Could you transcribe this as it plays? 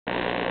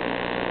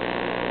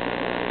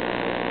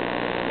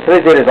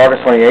Today's date is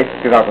August 28th,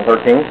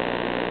 2013.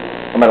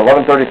 I'm at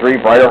 1133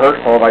 Briarhurst,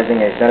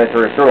 televising a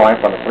sanitary sewer line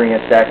from a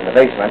 3-inch stack in the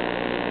basement.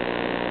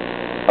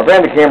 I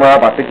ran the camera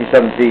out about 57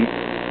 feet.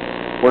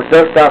 We're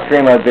just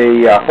downstream of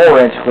the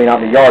 4-inch clean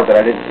out in the yard that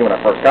I didn't see when I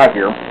first got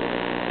here.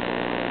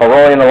 We're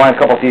rolling the line a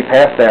couple feet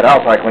past that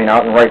outside clean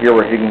out, and right here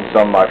we're hitting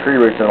some tree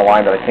roots in the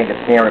line that I can't get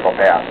the camera to go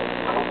past.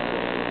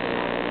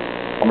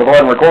 I'm going to go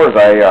ahead and record as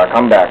I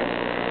come back.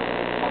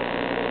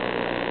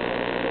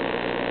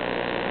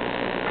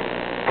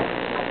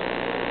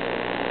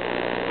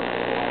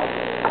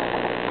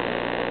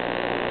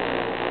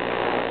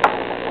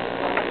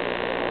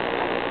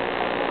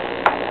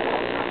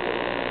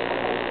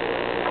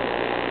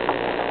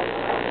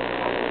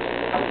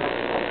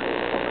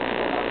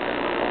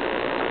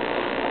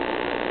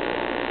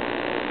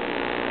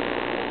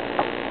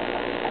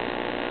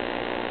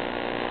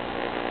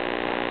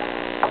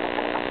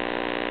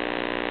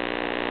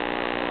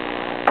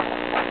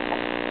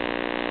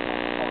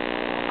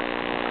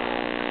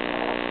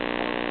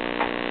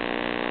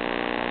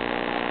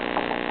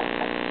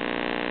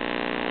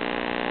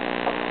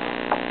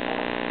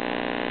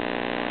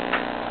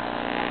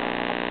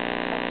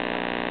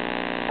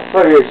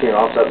 Right here you see an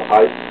offset in the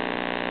pipe.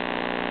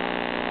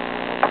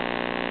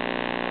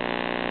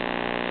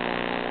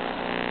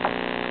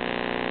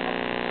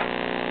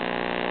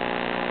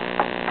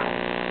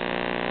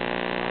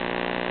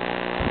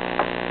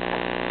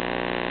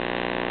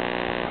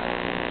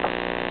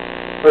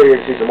 Right here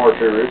you see some more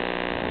tree roots.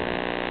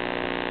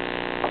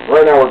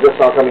 Right now we're just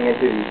now coming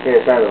into the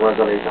KSI that runs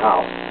underneath the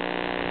house.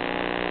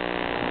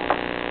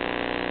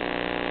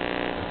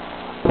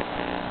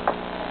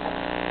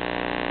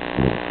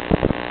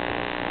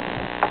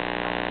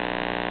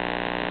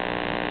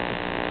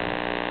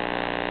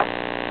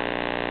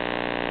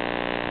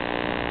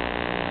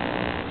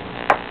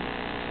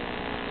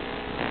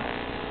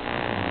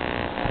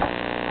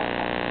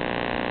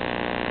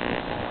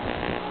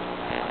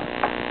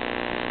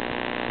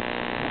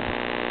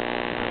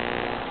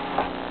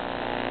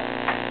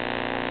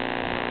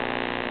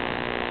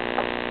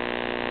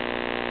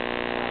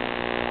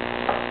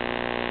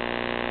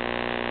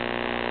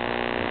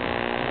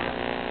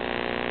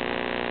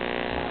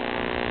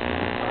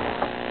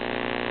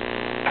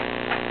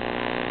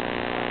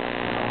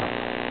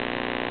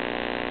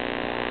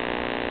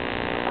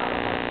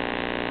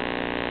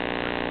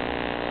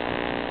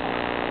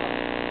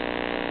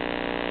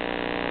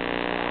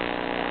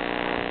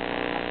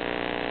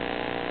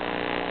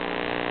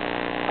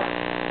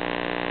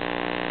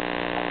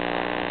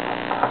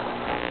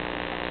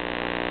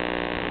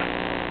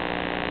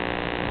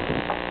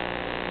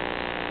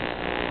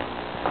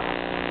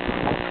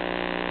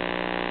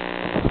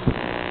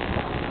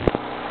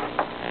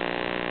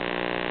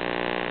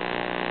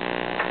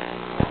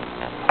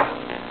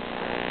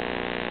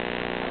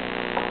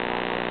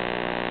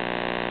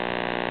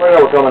 Right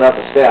now we're coming up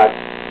the stack.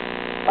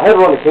 I had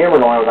to run the camera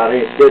in the line without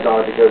any skids on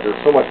it because there's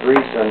so much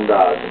grease and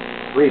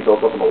debris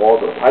built up in the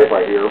walls of the pipe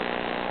right here.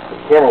 The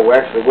camera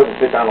actually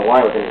wouldn't fit down the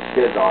line with any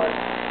skids on it.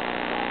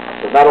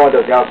 So not only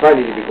does the outside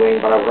need to be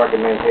cleaned, but I would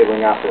recommend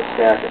tabling out this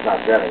stack if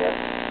not jetting it.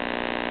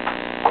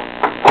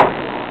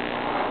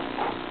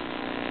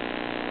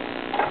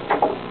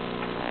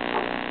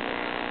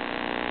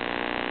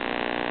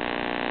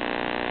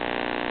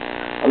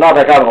 I'm now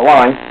back out of the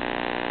line.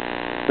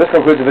 This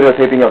concludes the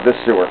videotaping of this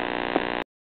sewer.